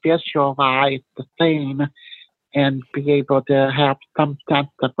able to visualize the scene and be able to have some sense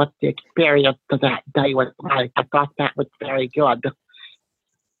of what the experience of that day was like. I thought that was very good.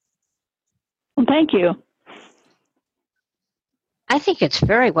 Well, thank you. I think it's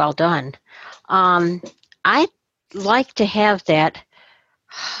very well done. I'd like to have that.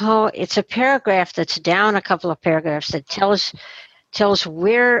 Oh, it's a paragraph that's down a couple of paragraphs that tells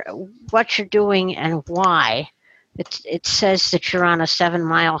what you're doing and why. It says that you're on a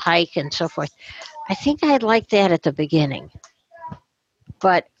 7-mile hike and so forth. I think I'd like that at the beginning.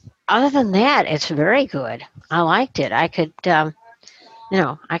 But other than that, it's very good. I liked it. I could, I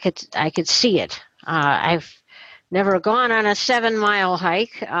could see it. I've never gone on a 7-mile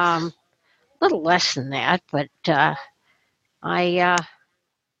hike. Little less than that, but This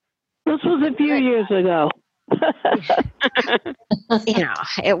was a few years ago.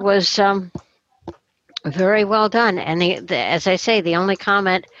 It was very well done. And as I say, the only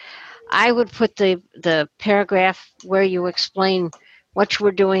comment, I would put the paragraph where you explain what you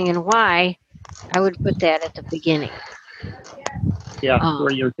were doing and why, I would put that at the beginning. Yeah,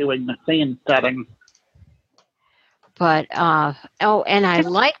 where you're doing the scene setting. But and I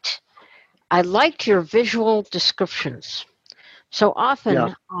liked your visual descriptions. So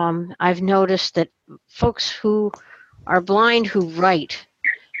often, I've noticed that folks who are blind who write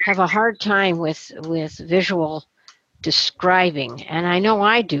have a hard time with visual describing, and I know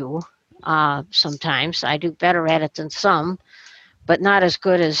I do. Sometimes I do better at it than some, but not as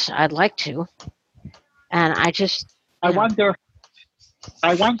good as I'd like to. And I wonder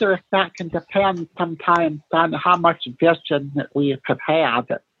if that can depend sometimes on how much vision that we have had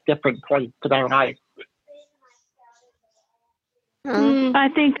at different points in our life. I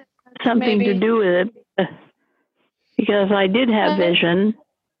think that's something to do with it, because I did have vision.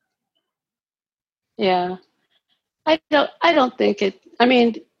 Yeah, I don't think it. I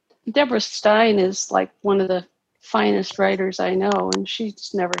mean, Deborah Stein is like one of the finest writers I know, and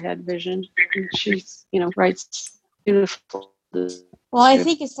she's never had vision. And she's writes beautiful Well, I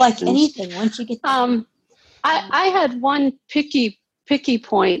think it's like anything. Once you get I had one picky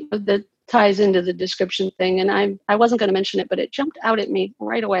point that ties into the description thing, and I wasn't going to mention it, but it jumped out at me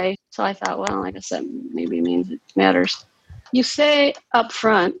right away. So I thought, well, I guess that maybe means it matters. You say up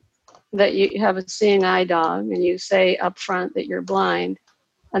front that you have a seeing eye dog, and you say up front that you're blind,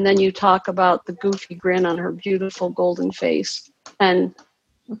 and then you talk about the goofy grin on her beautiful golden face. And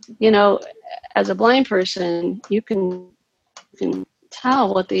as a blind person, you can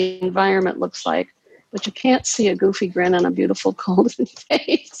tell what the environment looks like, but you can't see a goofy grin on a beautiful golden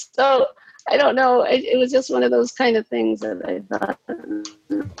face. So I don't know. It was just one of those kind of things that I thought.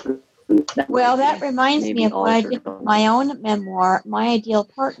 Well, that reminds me of what I did with my own memoir, My Ideal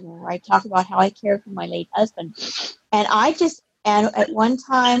Partner, where I talk about how I cared for my late husband. And at one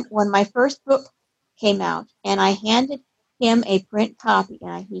time when my first book came out and I handed him a print copy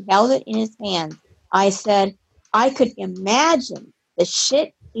and he held it in his hand, I said, I could imagine the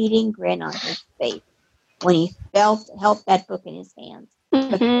shit-eating grin on his face when he held that book in his hands.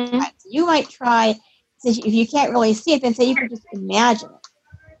 Mm-hmm. But you might try, if you can't really see it, then say you can just imagine it.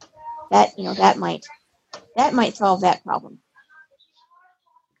 That might solve that problem.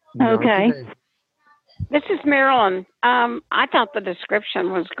 Okay. This is Marilyn. I thought the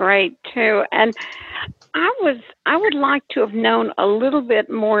description was great too, and I would like to have known a little bit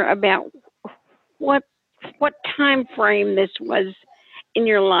more about what time frame this was in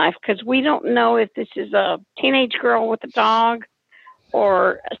your life, because we don't know if this is a teenage girl with a dog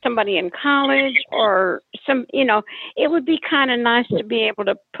or somebody in college or it would be kind of nice to be able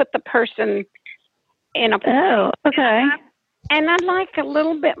to put the person in a place. Oh, okay. And I'd like a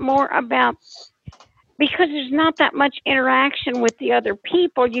little bit more about, because there's not that much interaction with the other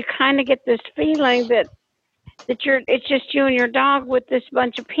people, you kind of get this feeling that it's just you and your dog with this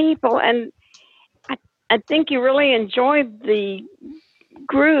bunch of people. And I think you really enjoyed the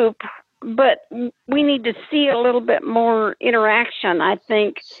group, but we need to see a little bit more interaction. I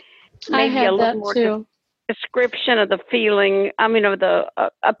think maybe a little more description of the feeling, of the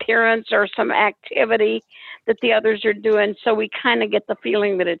appearance or some activity that the others are doing, so we kind of get the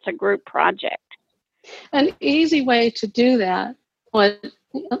feeling that it's a group project. An easy way to do that, what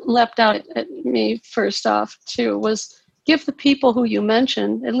leapt out at me first off too, was give the people who you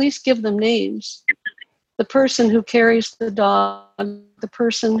mentioned, at least give them names. The person who carries the dog, the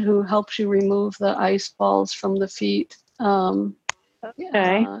person who helps you remove the ice balls from the feet.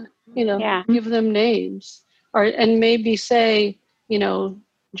 Okay. Give them names, and maybe say,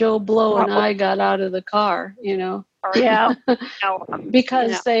 Joe Blow and I got out of the car, Yeah.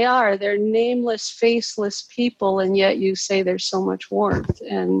 because they're nameless, faceless people, and yet you say there's so much warmth,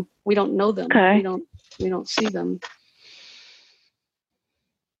 and we don't know them. Okay. We don't see them.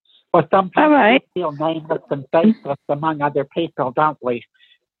 Well, sometimes we feel nameless and faceless among other people, don't we?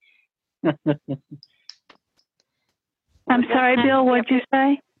 I'm sorry, Bill, what'd you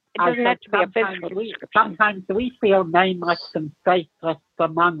say? It doesn't have to be a physical description. Sometimes we feel nameless and faceless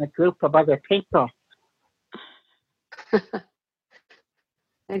among a group of other people.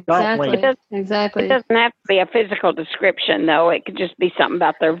 Exactly. It doesn't have to be a physical description, though. It could just be something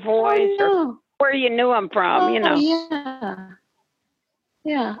about their voice or where you knew them from,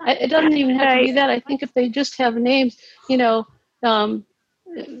 Yeah. It doesn't even have to be that. I think if they just have names,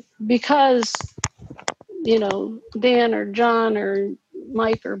 because, Dan or John or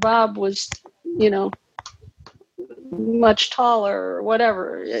Mike or Bob was, much taller or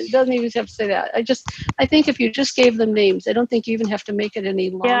whatever. It doesn't even have to say that. I think if you just gave them names, I don't think you even have to make it any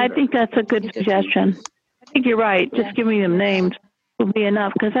longer. Yeah, I think that's a good suggestion. I think you're right. Just giving them names will be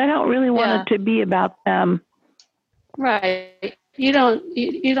enough, because I don't really want it to be about them. Right. You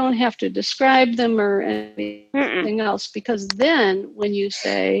don't have to describe them or anything else, because then when you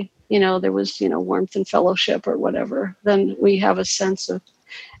say, there was, warmth and fellowship or whatever, then we have a sense of.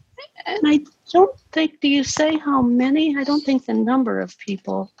 And I don't think, do you say how many? I don't think the number of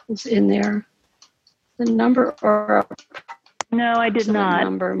people is in there. The number or no, I did not.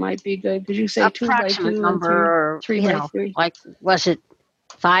 Number might be good. Did you say 2 by 2 number, and 3 by 3? Like, was it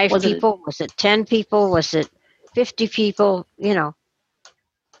 5 people? Was it 10 people? Was it 50 people?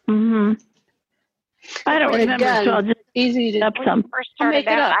 Mm-hmm. I don't remember, again, so I'll just easy to up some. First started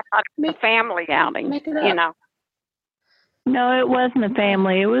out, I thought it was a family outing. Make it up. No, it wasn't a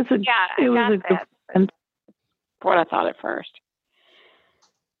family. It was a group of friends. What I thought at first.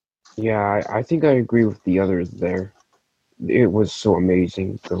 Yeah, I think I agree with the others there. It was so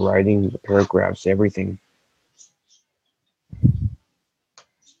amazing. The writing, the paragraphs, everything.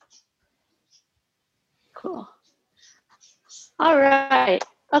 Cool. All right.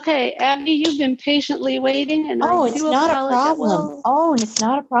 Okay, Abby, you've been patiently waiting, and Oh, I it's do not a apologize. problem. Well, Oh, and it's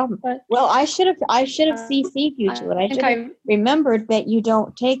not a problem. but Well, I should have CC'd you to it. I think should have I remembered that you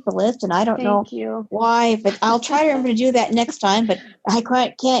don't take the list, and I don't know thank you. why, but I'll try to remember to do that next time. But I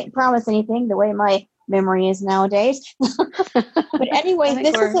can't promise anything the way my memory is nowadays. But anyway, I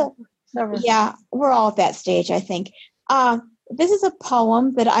think this is we're all at that stage, I think. This is a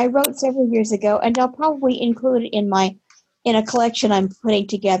poem that I wrote several years ago, and I'll probably include it in a collection I'm putting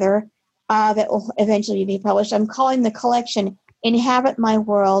together that will eventually be published. I'm calling the collection Inhabit My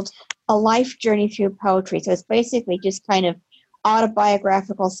World, A Life Journey Through Poetry. So it's basically just kind of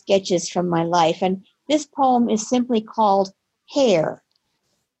autobiographical sketches from my life. And this poem is simply called Hair.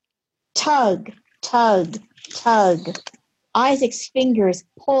 Tug, tug, tug. Isaac's fingers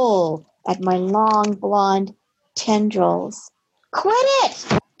pull at my long blonde tendrils. Quit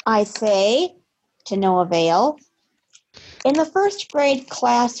it, I say, to no avail. In the first grade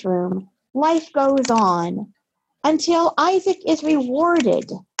classroom, life goes on until Isaac is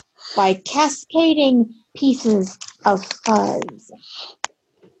rewarded by cascading pieces of fuzz.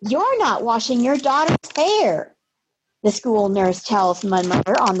 You're not washing your daughter's hair, the school nurse tells my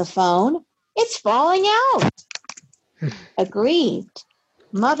mother on the phone. It's falling out. Aggrieved,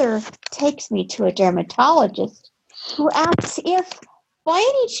 mother takes me to a dermatologist who asks if, by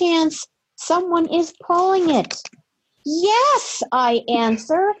any chance, someone is pulling it. Yes, I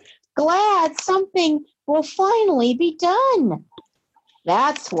answer, glad something will finally be done.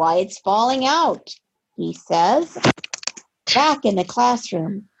 That's why it's falling out, he says. Back in the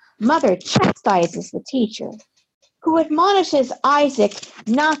classroom, mother chastises the teacher, who admonishes Isaac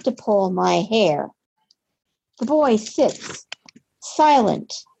not to pull my hair. The boy sits,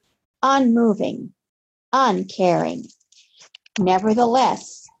 silent, unmoving, uncaring.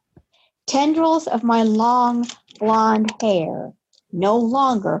 Nevertheless, tendrils of my long blonde hair no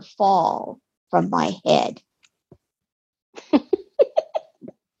longer fall from my head.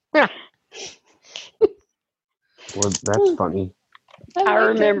 Well, that's funny. I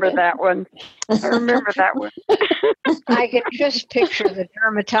remember that one. I remember that one. I can just picture the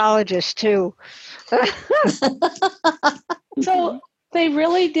dermatologist too. So they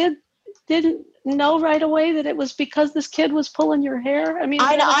really didn't know right away that it was because this kid was pulling your hair. I mean,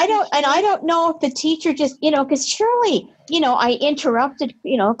 I don't know if the teacher just, because surely, I interrupted,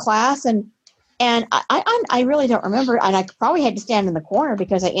 class and I really don't remember, and I probably had to stand in the corner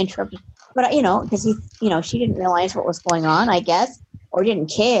because I interrupted, but because she didn't realize what was going on, I guess, or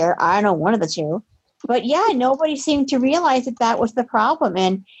didn't care. I don't know, one of the two. But yeah, nobody seemed to realize that was the problem.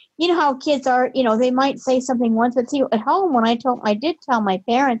 And you know how kids are, they might say something once, but see, at home when I did tell my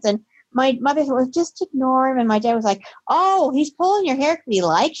parents, and my mother said, well, just ignore him. And my dad was like, oh, he's pulling your hair because he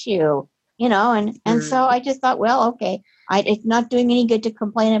likes you, and so I just thought, well, okay, it's not doing any good to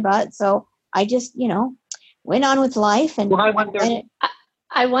complain about it. So I just, went on with life. And Well,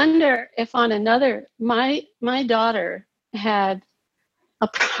 I wonder if on another, my daughter had a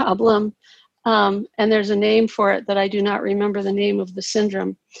problem, and there's a name for it that I do not remember the name of the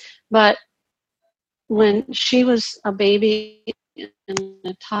syndrome, but when she was a baby and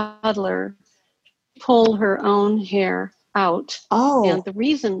a toddler, pulled her own hair out. Oh. And the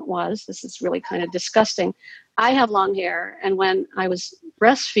reason was, this is really kind of disgusting, I have long hair, and when I was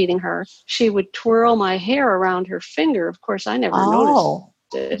breastfeeding her, she would twirl my hair around her finger. Of course, I never noticed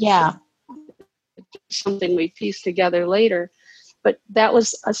it. Yeah. Something we pieced together later. But that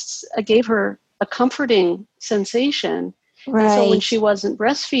was gave her a comforting sensation. Right. And so when she wasn't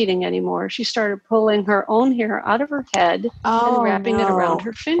breastfeeding anymore, she started pulling her own hair out of her head and wrapping it around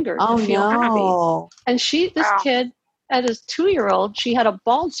her finger to feel happy. And this kid, as a 2-year-old, she had a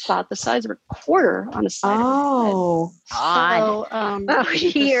bald spot the size of a quarter on the side of her head.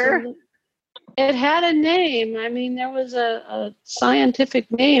 Here. It had a name. I mean, there was a scientific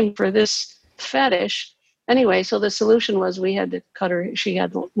name for this fetish. Anyway, so the solution was we had to cut her. She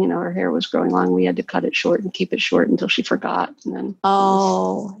had, her hair was growing long. We had to cut it short and keep it short until she forgot. And then.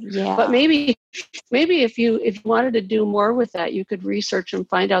 Yeah. But maybe if you wanted to do more with that, you could research and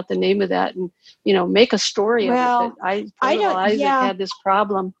find out the name of that, and make a story of it. Isaac had this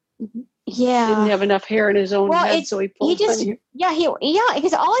problem. Yeah. Didn't have enough hair in his own head, so he pulled. Because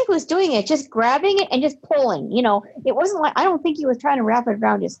all he was doing it, just grabbing it and just pulling. It wasn't like, I don't think he was trying to wrap it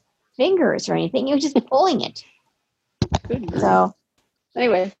around his fingers or anything. He was just pulling it. So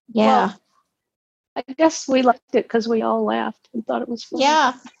anyway, yeah. I guess we liked it because we all laughed and thought it was funny.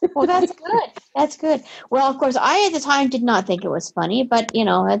 Yeah. Well, that's good. That's good. Well, of course, I at the time did not think it was funny, but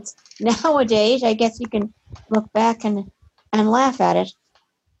it's nowadays. I guess you can look back and laugh at it.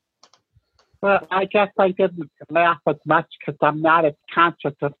 Well, I guess I didn't laugh as much because I'm not as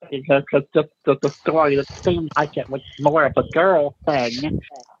conscious of it because just the story, it seemed like it was more of a girl thing.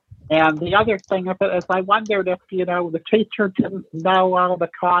 And the other thing of it is I wondered if, the teacher didn't know all the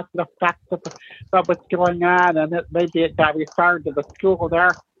cause and effects of what was going on, and maybe it got referred to the school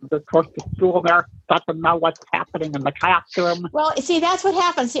nurse. Of course, the school nurse doesn't know what's happening in the classroom. Well, see, that's what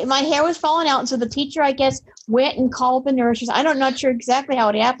happened. See, my hair was falling out, and so the teacher, I guess, went and called the nurses. I'm not sure exactly how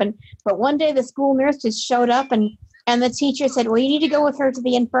it happened, but one day the school nurse just showed up, and the teacher said, "Well, you need to go with her to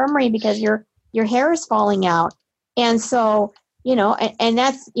the infirmary because your hair is falling out." And so, and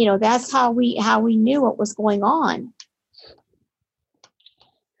that's how we knew what was going on.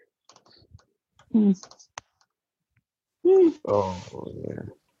 Oh,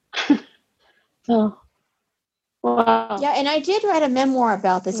 yeah. Oh, wow. Yeah, and I did write a memoir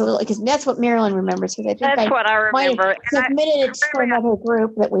about this a little because that's what Marilyn remembers. Because I think That's what I might remember. have submitted it to another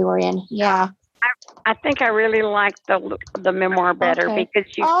group that we were in. Yeah. I think I really liked the memoir better Okay.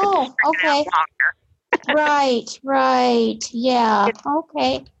 because you Oh, could just okay. Right. Yeah.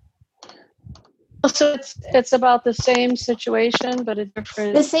 Okay. So it's about the same situation, but a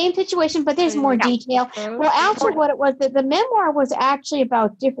different. The same situation, but there's more detail. Well, actually, what it was, the memoir was actually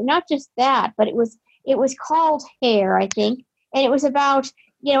about different, not just that, but it was called Hair, I think, and it was about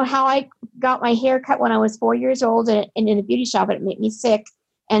how I got my hair cut when I was 4 years old and in a beauty shop, and it made me sick,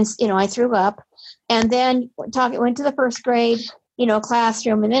 and I threw up, and then went to the first grade,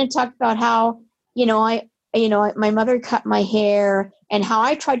 classroom, and then it talked about how my mother cut my hair and how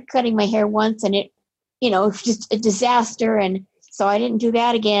I tried cutting my hair once and it was just a disaster. And so I didn't do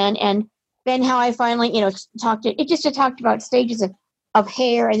that again. And then how I finally, talked about stages of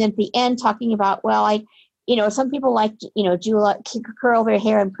hair. And then at the end talking about, some people like, curl their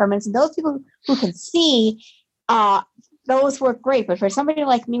hair in permanence. And those people who can see, those work great. But for somebody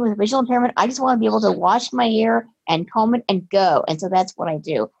like me with visual impairment, I just want to be able to wash my hair and comb it and go. And so that's what I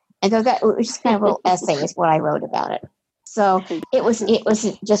do. And so that was just kind of a little essay is what I wrote about it. So it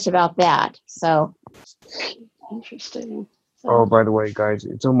wasn't just about that. So Interesting. Oh, by the way, guys,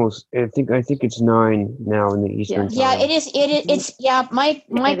 it's almost. I think it's 9 now in the Eastern time. Yeah, it is. It's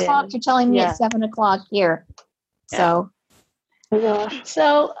my clocks are telling me it's 7 o'clock here. So.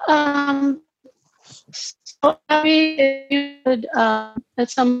 So Abby, if you could at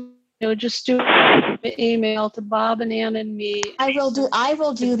some just do an email to Bob and Ann and me. I will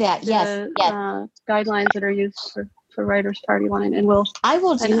do that. Yes. Guidelines that are used for Writers Party Line, and I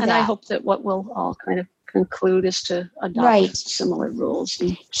will do that. And I hope that what we'll all kind of conclude is to adopt similar rules.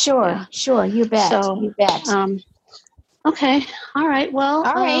 And, sure. You bet. So, you bet. Okay. All right. Well,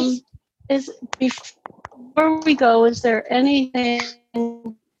 all right. Before we go, is there anything,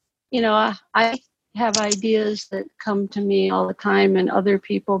 I have ideas that come to me all the time and other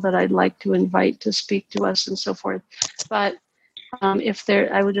people that I'd like to invite to speak to us and so forth. But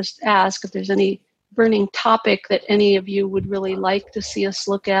I would just ask if there's any burning topic that any of you would really like to see us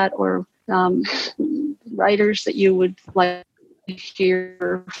look at, or writers that you would like to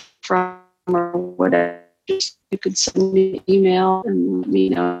hear from or whatever. Just, you could send me an email and let me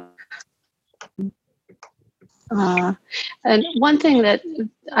know. And one thing that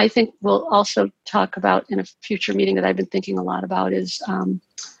I think we'll also talk about in a future meeting that I've been thinking a lot about is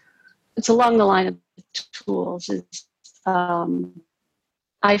it's along the line of tools, is iPhone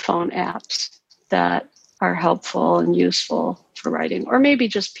apps that are helpful and useful for writing, or maybe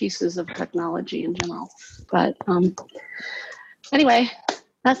just pieces of technology in general. But anyway,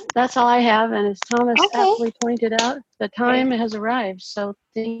 that's all I have. And as Thomas aptly pointed out, the time has arrived. So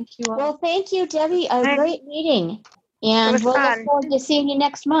thank you all. Well, thank you, Debbie. A great meeting. And we'll look forward to seeing you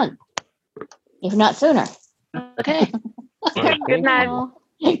next month, if not sooner. Okay. Good night.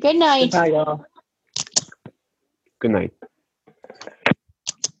 Good night. Good night, all. Good night.